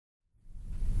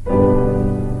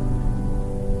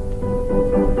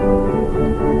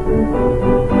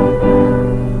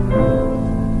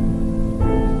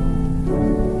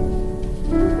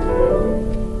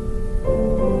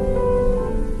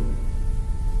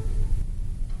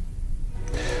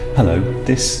Hello,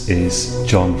 this is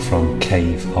John from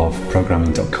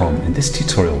caveofprogramming.com. In this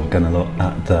tutorial we're going to look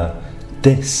at the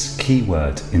this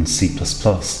keyword in C++.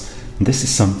 And this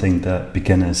is something that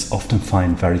beginners often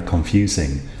find very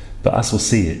confusing, but as we'll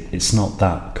see, it's not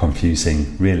that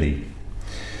confusing really.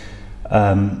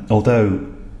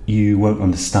 Although you won't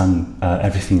understand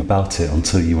everything about it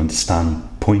until you understand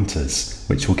pointers,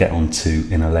 which we'll get onto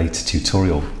in a later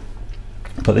tutorial.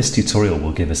 But this tutorial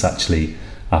will give us actually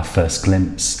our first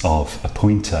glimpse of a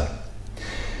pointer.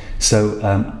 So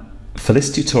for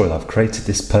this tutorial I've created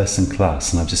this person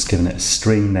class and I've just given it a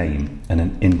string name and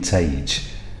an int age.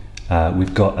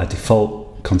 We've got a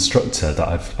default constructor that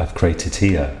I've created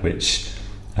here, which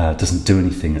doesn't do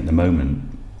anything at the moment.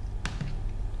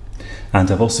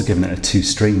 And I've also given it a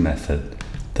toString method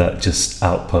that just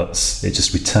outputs, it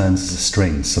just returns as a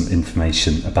string some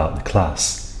information about the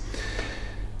class.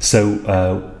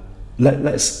 So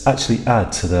let's actually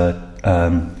add to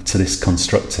this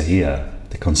constructor here,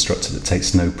 the constructor that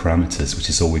takes no parameters, which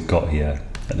is all we've got here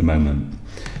at the moment.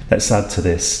 Let's add to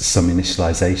this some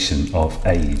initialization of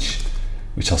age,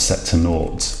 which I'll set to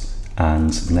 0,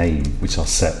 and name, which I'll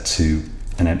set to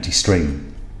an empty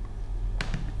string.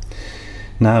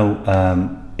 Now,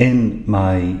 in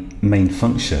my main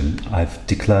function, I've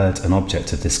declared an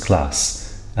object of this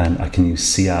class, and I can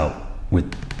use cout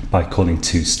by calling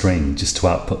toString just to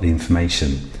output the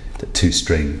information that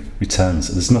toString returns.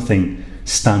 There's nothing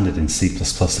standard in C++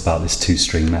 about this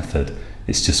toString method.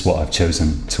 It's just what I've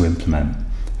chosen to implement.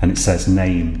 And it says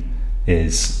name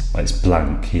is, well, it's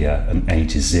blank here, and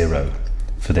age is 0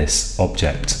 for this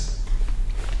object.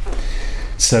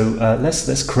 So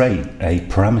let's create a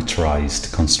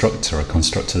parameterized constructor, a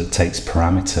constructor that takes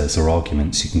parameters or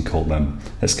arguments, you can call them.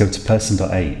 Let's go to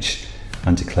person.h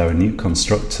and declare a new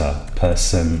constructor,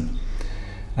 person,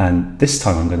 and this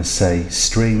time I'm going to say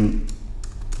string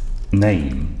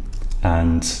name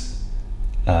and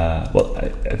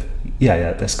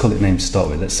let's call it name to start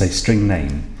with. Let's say string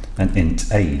name and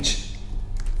int age.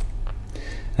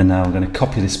 And now I'm going to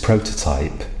copy this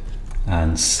prototype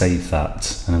and save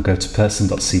that, and I'll go to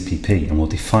person.cpp and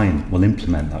we'll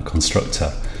implement that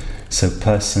constructor. So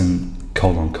person :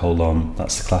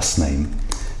 that's the class name,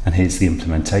 and here's the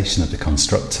implementation of the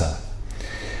constructor.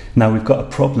 Now we've got a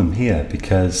problem here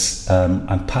because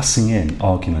I'm passing in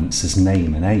arguments as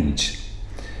name and age,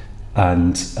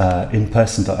 and in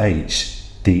person.h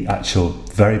the actual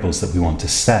variables that we want to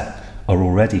set are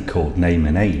already called name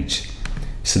and age.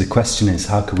 So the question is,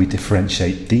 how can we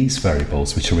differentiate these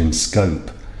variables, which are in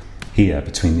scope here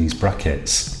between these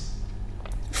brackets,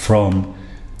 from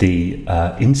the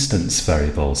instance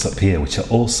variables up here, which are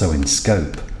also in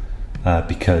scope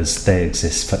because they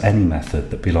exist for any method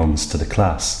that belongs to the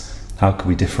class? How can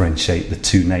we differentiate the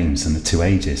two names and the two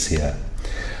ages here?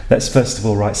 Let's first of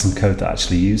all write some code that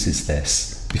actually uses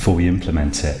this before we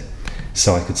implement it.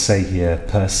 So I could say here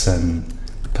person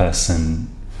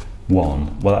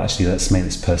 1. Well, actually, let's make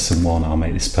this person 1. I'll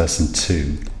make this person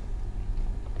 2,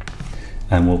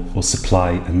 and we'll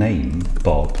supply a name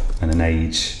Bob and an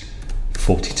age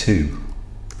 42,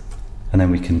 and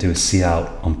then we can do a cout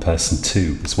on person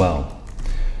 2 as well.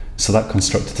 So that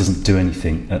constructor doesn't do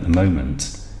anything at the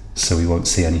moment, so we won't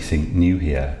see anything new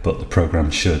here, but the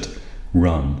program should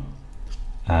run,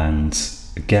 and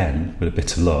again with a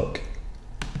bit of luck,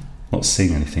 not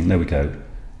seeing anything. There we go.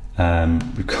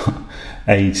 We've got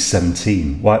age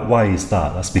 17. Why is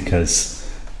that? That's because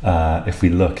if we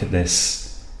look at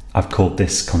this, I've called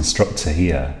this constructor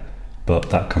here,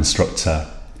 but that constructor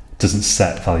doesn't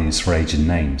set values for age and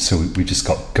name, so we've just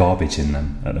got garbage in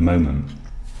them at the moment.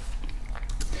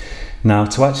 Now,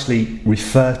 to actually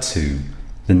refer to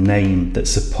the name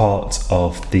that's a part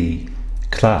of the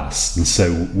class, and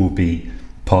so will be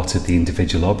part of the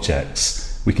individual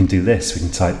objects, we can do this. We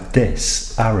can type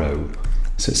this arrow.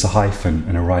 So it's a hyphen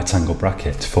and a right angle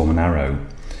bracket to form an arrow.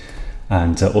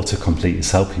 And autocomplete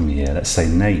is helping me here. Let's say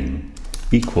name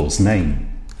equals name.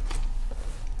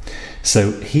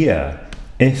 So here,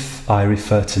 if I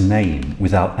refer to name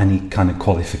without any kind of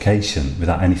qualification,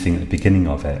 without anything at the beginning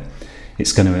of it,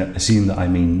 it's going to assume that I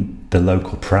mean the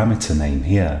local parameter name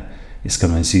here. It's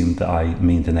going to assume that I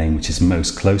mean the name which is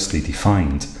most closely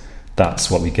defined. That's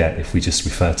what we get if we just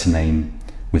refer to name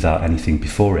without anything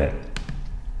before it.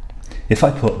 If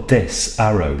I put this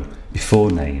arrow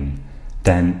before name,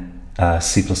 then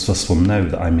C++ will know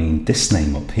that I mean this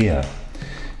name up here.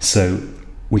 So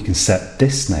we can set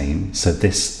this name, so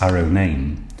this arrow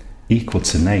name, equal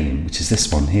to name, which is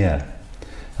this one here.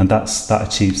 And that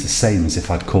achieves the same as if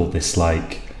I'd called this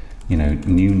like,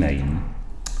 new name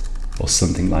or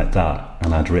something like that,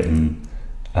 and I'd written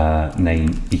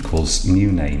name equals new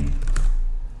name.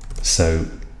 So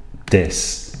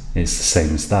this is the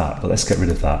same as that, but let's get rid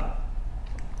of that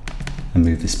and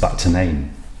move this back to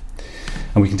name.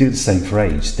 And we can do the same for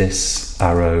age. This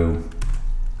arrow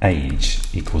age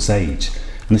equals age.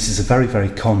 And this is a very, very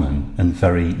common and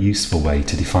very useful way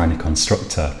to define a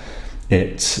constructor.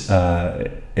 It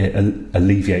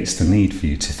alleviates the need for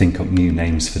you to think up new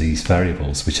names for these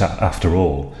variables, which after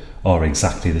all are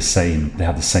exactly the same. They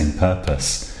have the same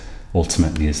purpose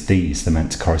ultimately as these. They're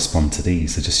meant to correspond to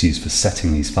these. They're just used for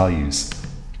setting these values.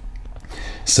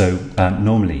 So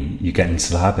normally you get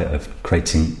into the habit of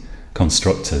creating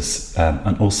constructors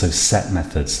and also set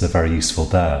methods. They're very useful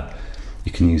there.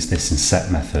 You can use this in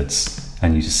set methods,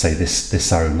 and you just say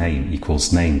this arrow name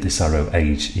equals name, this arrow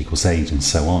age equals age, and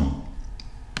so on.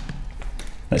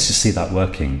 Let's just see that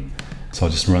working. So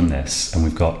I'll just run this, and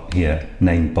we've got here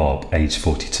name Bob, age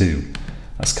 42.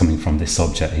 That's coming from this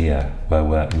object here where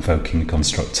we're invoking a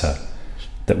constructor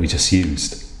that we just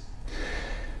used.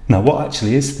 Now what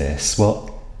actually is this? Well,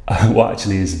 what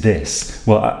actually is this?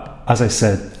 Well, as I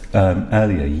said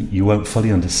earlier, you won't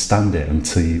fully understand it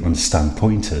until you understand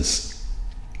pointers.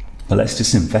 But let's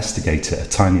just investigate it a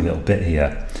tiny little bit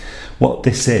here. What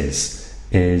this is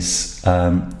it's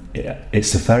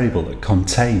a variable that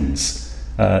contains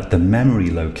the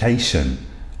memory location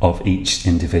of each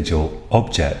individual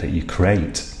object that you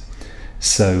create.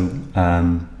 So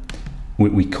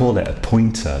we call it a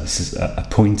pointer. This is a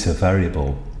pointer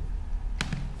variable.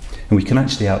 And we can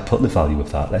actually output the value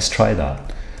of that. Let's try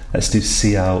that. Let's do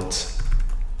cout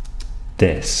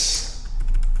this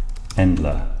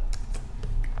endler.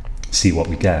 See what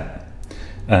we get.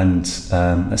 And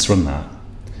let's run that.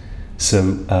 So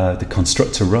the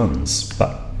constructor runs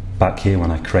back here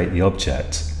when I create the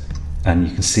object, and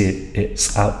you can see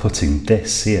it's outputting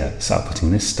this here. It's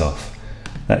outputting this stuff.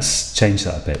 Let's change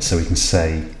that a bit so we can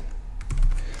say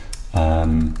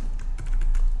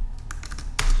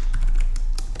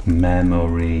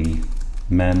memory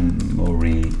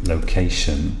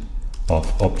location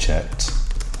of object.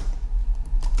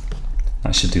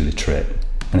 That should do the trick.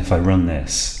 And if I run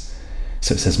this,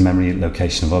 so it says memory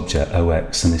location of object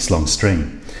OX and this long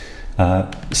string.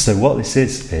 So what this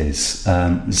is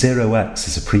 0x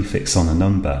is a prefix on a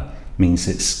number, means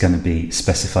it's going to be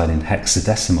specified in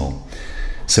hexadecimal.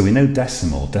 So we know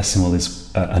decimal. Decimal is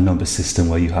a number system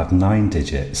where you have 9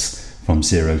 digits from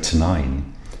 0 to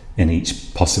 9 in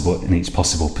each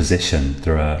possible position.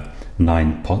 There are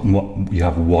 9. You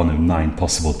have one of 9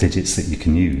 possible digits that you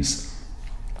can use.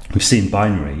 We've seen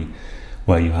binary,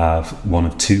 where you have one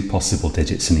of 2 possible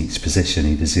digits in each position,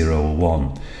 either 0 or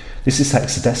 1. This is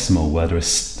hexadecimal, where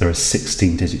there are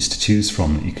 16 digits to choose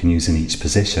from that you can use in each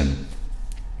position.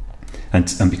 And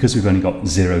because we've only got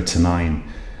 0 to 9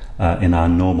 in our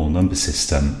normal number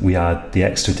system, we add the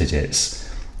extra digits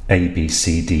A, B,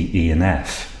 C, D, E and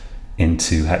F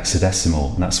into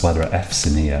hexadecimal, and that's why there are F's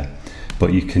in here.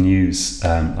 But you can use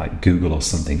like Google or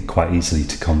something quite easily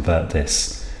to convert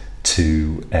this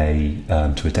to a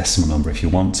decimal number if you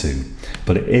want to,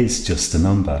 but it is just a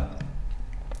number,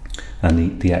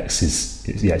 and the X is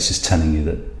it's just telling you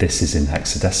that this is in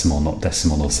hexadecimal, not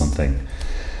decimal or something.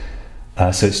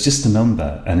 So it's just a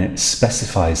number, and it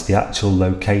specifies the actual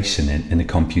location in a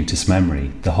computer's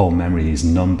memory. The whole memory is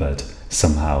numbered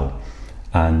somehow,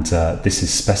 and this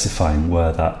is specifying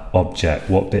where that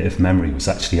object, what bit of memory was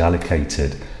actually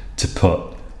allocated to put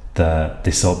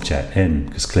this object in,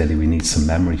 because clearly we need some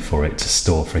memory for it to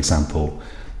store, for example,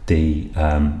 the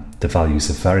values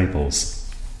of variables.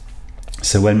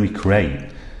 So when we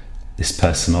create this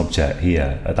person object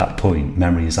here, at that point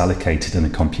memory is allocated in a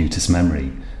computer's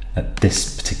memory at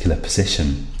this particular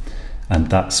position, and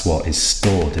that's what is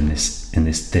stored in this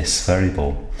this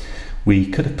variable. We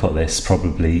could have put this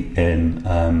probably in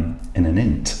an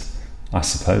int, I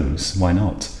suppose. Why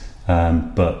not?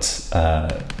 But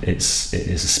it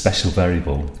is a special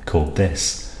variable called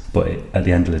this, but at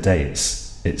the end of the day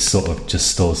it sort of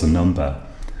just stores a number,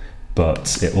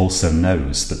 but it also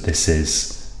knows that this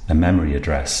is a memory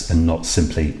address and not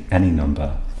simply any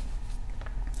number.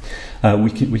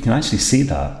 We can actually see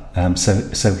that.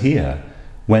 So here,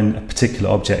 when a particular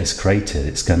object is created,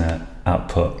 it's going to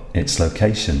output its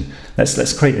location.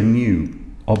 Let's create a new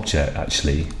object.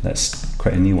 Actually, let's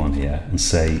create a new one here and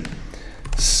say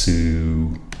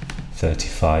Sue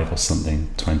 35 or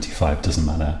something, 25, doesn't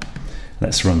matter.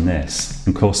 Let's run this.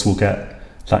 Of course, we'll get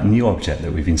that new object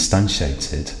that we've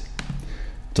instantiated.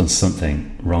 Done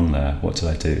something wrong there. What did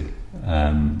I do?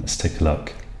 Let's take a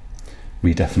look.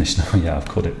 Redefinition. Oh yeah, I've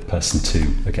called it person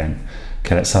 2 again.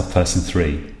 Okay, let's have person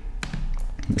 3.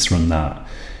 Let's run that.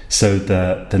 So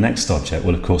the next object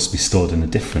will of course be stored in a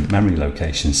different memory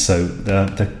location. So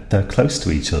they're close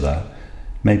to each other,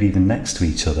 maybe even next to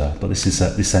each other, but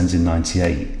this ends in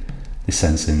 98, this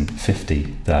ends in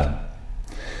 50 there.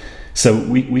 So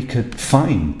we could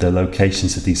find the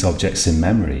locations of these objects in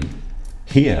memory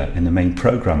here in the main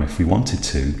program if we wanted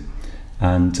to.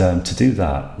 And to do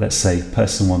that, let's say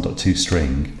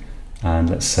person1.toString, and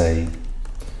let's say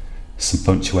some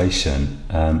punctuation,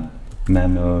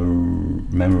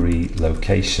 memory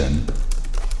location.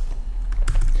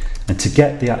 And to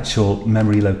get the actual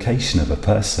memory location of a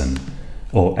person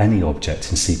or any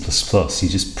object in C++, you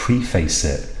just preface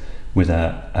it with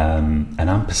an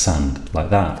ampersand like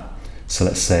that. So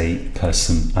let's say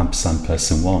person ampersand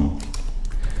person1.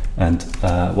 And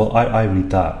well, I read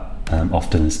that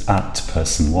often as at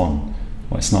person1.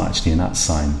 Well, it's not actually an at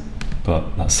sign,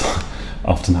 but that's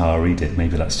often how I read it.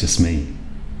 Maybe that's just me.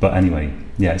 But anyway,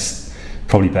 yeah, it's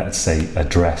probably better to say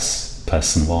address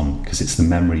person1 because it's the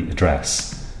memory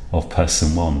address of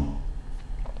person1.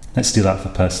 Let's do that for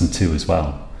person2 as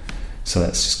well. So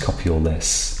let's just copy all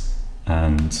this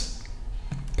and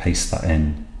paste that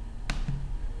in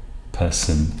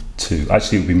person2.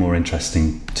 Actually, it would be more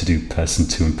interesting to do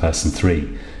person2 and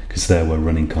person3 because there we're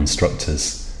running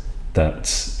constructors that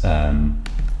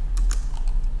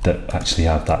that actually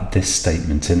have this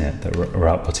statement in it, that are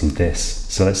outputting this.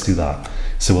 So let's do that.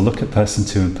 So we'll look at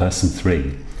person2 and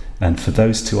person3, and for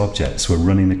those two objects we're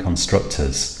running the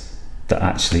constructors that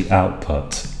actually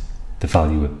output the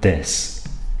value of this.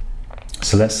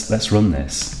 So let's run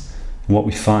this. And what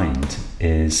we find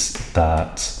is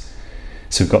that,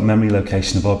 so we've got memory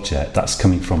location of object, that's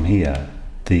coming from here,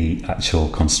 the actual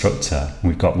constructor.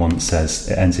 We've got one that says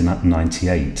it ends in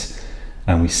 98,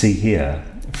 and we see here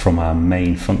from our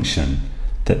main function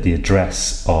that the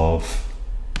address of,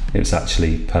 it was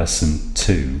actually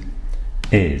person2,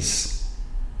 is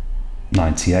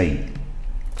 98.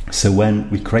 So when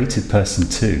we created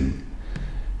person2,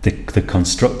 the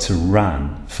constructor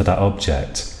ran for that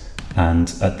object,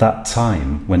 and at that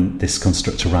time when this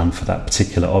constructor ran for that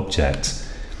particular object,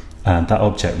 that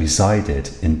object resided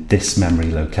in this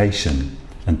memory location,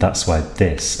 and that's why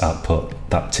this output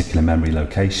that particular memory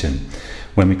location.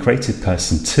 When we created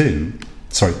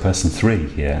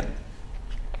person3 here,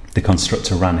 the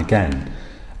constructor ran again,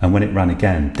 and when it ran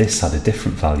again, this had a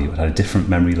different value, it had a different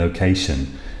memory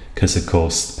location, because of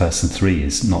course person3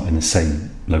 is not in the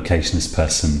same location as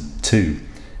person2.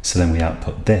 So then we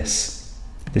output this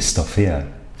stuff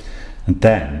here, and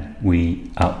then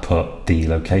we output the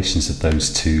locations of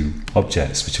those two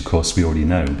objects, which of course we already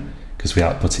know because we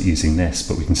output it using this,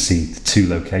 but we can see the two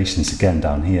locations again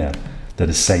down here. They're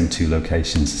the same two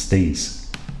locations as these.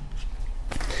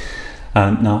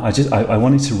 Now I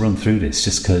wanted to run through this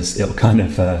just because it'll kind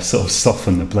of sort of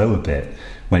soften the blow a bit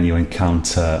when you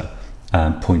encounter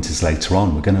pointers later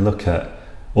on. We're going to look at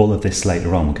all of this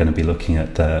later on. We're going to be looking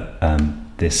at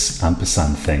this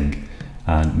ampersand thing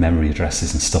and memory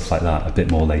addresses and stuff like that a bit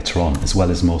more later on, as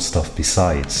well as more stuff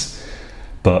besides.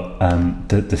 But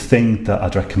the thing that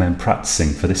I'd recommend practicing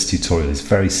for this tutorial is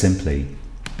very simply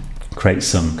create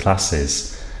some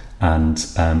classes and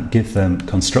give them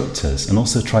constructors, and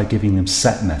also try giving them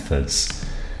set methods,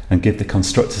 and give the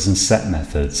constructors and set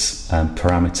methods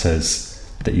parameters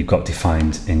that you've got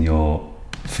defined in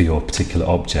for your particular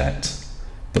object.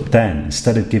 But then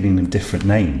instead of giving them different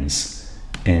names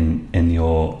in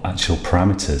your actual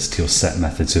parameters to your set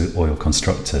methods or your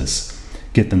constructors,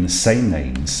 give them the same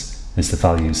names as the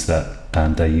values that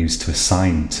they're used to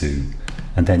assign to,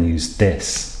 and then use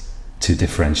this to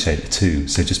differentiate the two.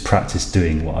 So just practice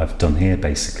doing what I've done here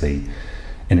basically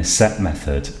in a set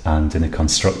method and in a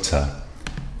constructor.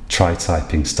 Try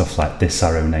typing stuff like this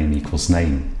arrow name equals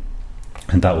name,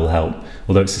 and that will help.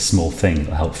 Although it's a small thing,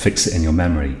 it'll help fix it in your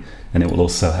memory, and it will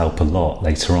also help a lot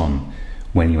later on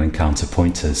when you encounter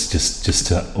pointers, just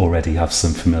to already have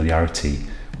some familiarity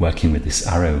working with this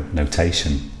arrow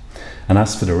notation. And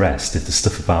as for the rest, if the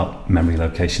stuff about memory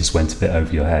locations went a bit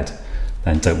over your head,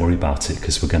 then don't worry about it,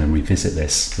 because we're going to revisit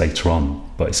this later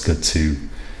on, but it's good to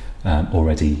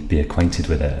already be acquainted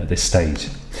with it at this stage.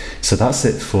 So that's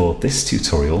it for this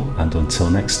tutorial, and until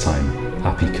next time,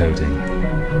 happy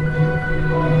coding.